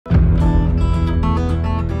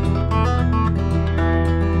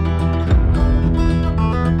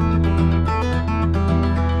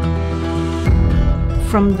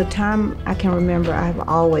From the time I can remember, I've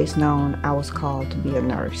always known I was called to be a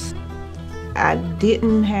nurse. I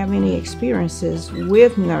didn't have any experiences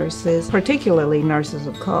with nurses, particularly nurses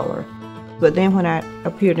of color. But then when I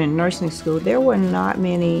appeared in nursing school, there were not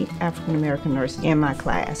many African American nurses in my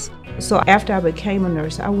class. So after I became a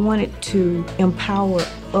nurse, I wanted to empower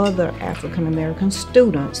other African American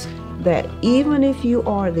students that even if you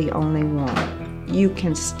are the only one, you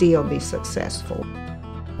can still be successful.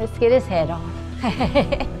 Let's get his head on.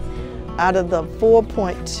 Out of the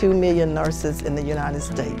 4.2 million nurses in the United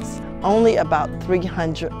States, only about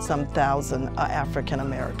 300-some thousand are African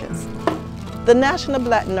Americans. The National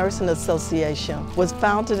Black Nursing Association was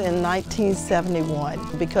founded in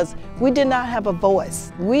 1971 because we did not have a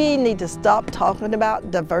voice. We need to stop talking about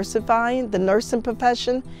diversifying the nursing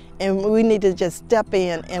profession, and we need to just step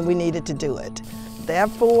in, and we needed to do it.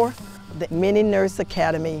 Therefore, the Mini Nurse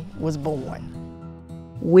Academy was born.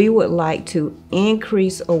 We would like to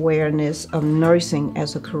increase awareness of nursing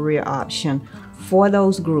as a career option for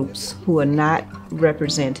those groups who are not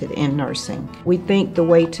represented in nursing. We think the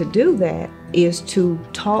way to do that is to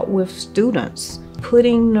talk with students,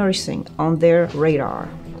 putting nursing on their radar.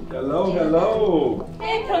 Hello, hello.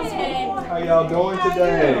 Hey, how y'all doing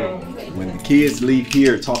today? When the kids leave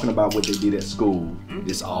here talking about what they did at school,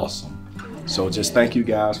 it's awesome. So just thank you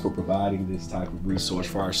guys for providing this type of resource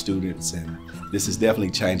for our students, and this is definitely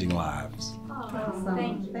changing lives.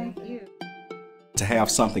 Awesome. Thank you. To have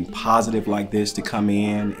something positive like this to come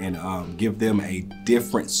in and give them a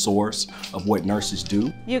different source of what nurses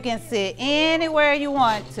do. You can sit anywhere you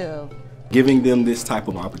want to. Giving them this type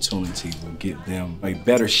of opportunity will give them a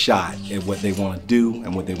better shot at what they want to do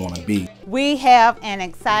and what they want to be. We have an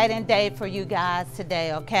exciting day for you guys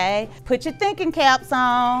today, okay? Put your thinking caps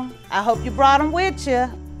on. I hope you brought them with you.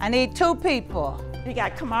 I need 2 people. We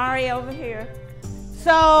got Kamari over here.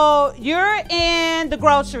 So you're in the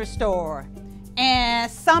grocery store and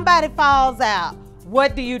somebody falls out.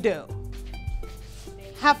 What do you do?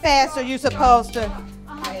 How fast are you supposed to?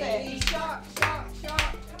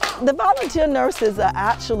 The volunteer nurses are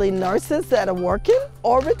actually nurses that are working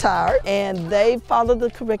or retired, and they follow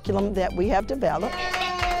the curriculum that we have developed.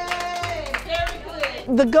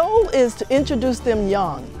 The goal is to introduce them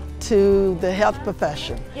young to the health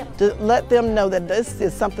profession, to let them know that this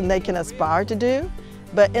is something they can aspire to do,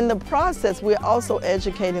 but in the process, we're also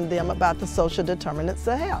educating them about the social determinants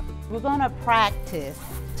of health. We're gonna practice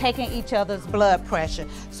taking each other's blood pressure.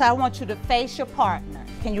 So I want you to face your partner.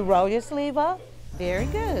 Can you roll your sleeve up? Very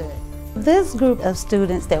good. This group of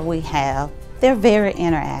students that we have, they're very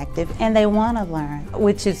interactive and they want to learn,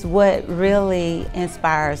 which is what really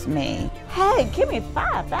inspires me. Hey, give me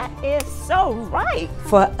 5. That is so right.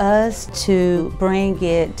 For us to bring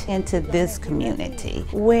it into this community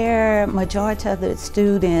where majority of the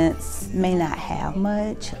students may not have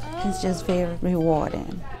much, it's just very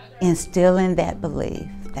rewarding. Instilling that belief,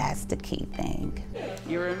 that's the key thing.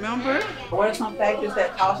 You remember? What are some factors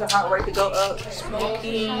that cause your heart rate to go up?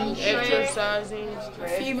 Smoking, exercising,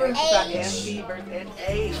 fever, and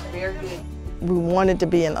age. Very good. We wanted to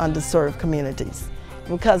be in underserved communities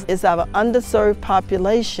because it's our underserved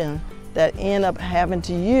population that end up having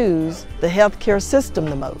to use the healthcare system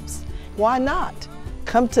the most. Why not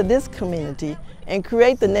come to this community and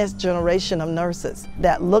create the next generation of nurses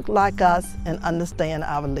that look like us and understand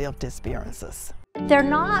our lived experiences? They're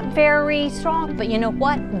not very strong, but you know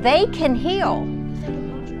what? They can heal.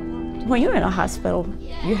 When you're in a hospital,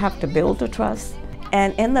 you have to build the trust.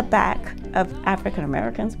 And in the back of African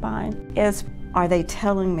Americans' mind is, are they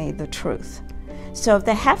telling me the truth? So if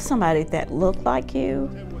they have somebody that look like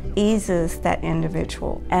you, eases that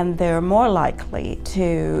individual, and they're more likely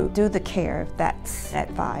to do the care that's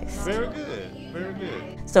advised. Very good, very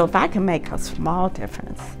good. So if I can make a small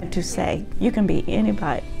difference to say, you can be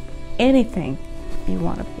anybody, anything you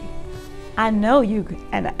want to be. I know you're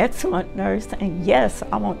an excellent nurse, and yes,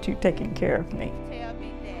 I want you taking care of me.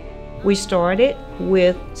 We started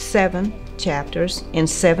with 7 chapters in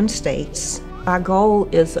 7 states. Our goal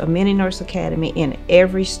is a mini nurse academy in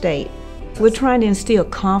every state. We're trying to instill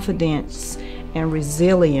confidence and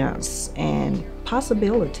resilience and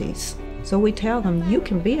possibilities. So we tell them, you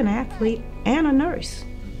can be an athlete and a nurse.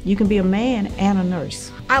 You can be a man and a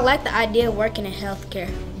nurse. I like the idea of working in healthcare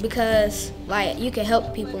because, you can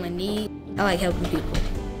help people in need. I like helping people.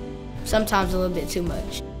 Sometimes a little bit too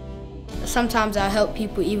much. Sometimes I help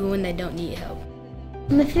people even when they don't need help.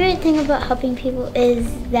 My favorite thing about helping people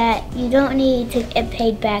is that you don't need to get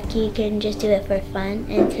paid back. You can just do it for fun,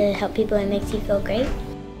 and to help people, it makes you feel great.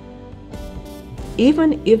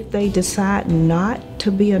 Even if they decide not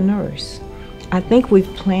to be a nurse, I think we've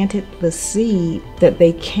planted the seed that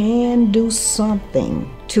they can do something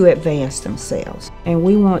to advance themselves. And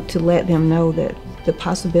we want to let them know that the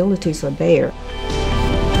possibilities are there.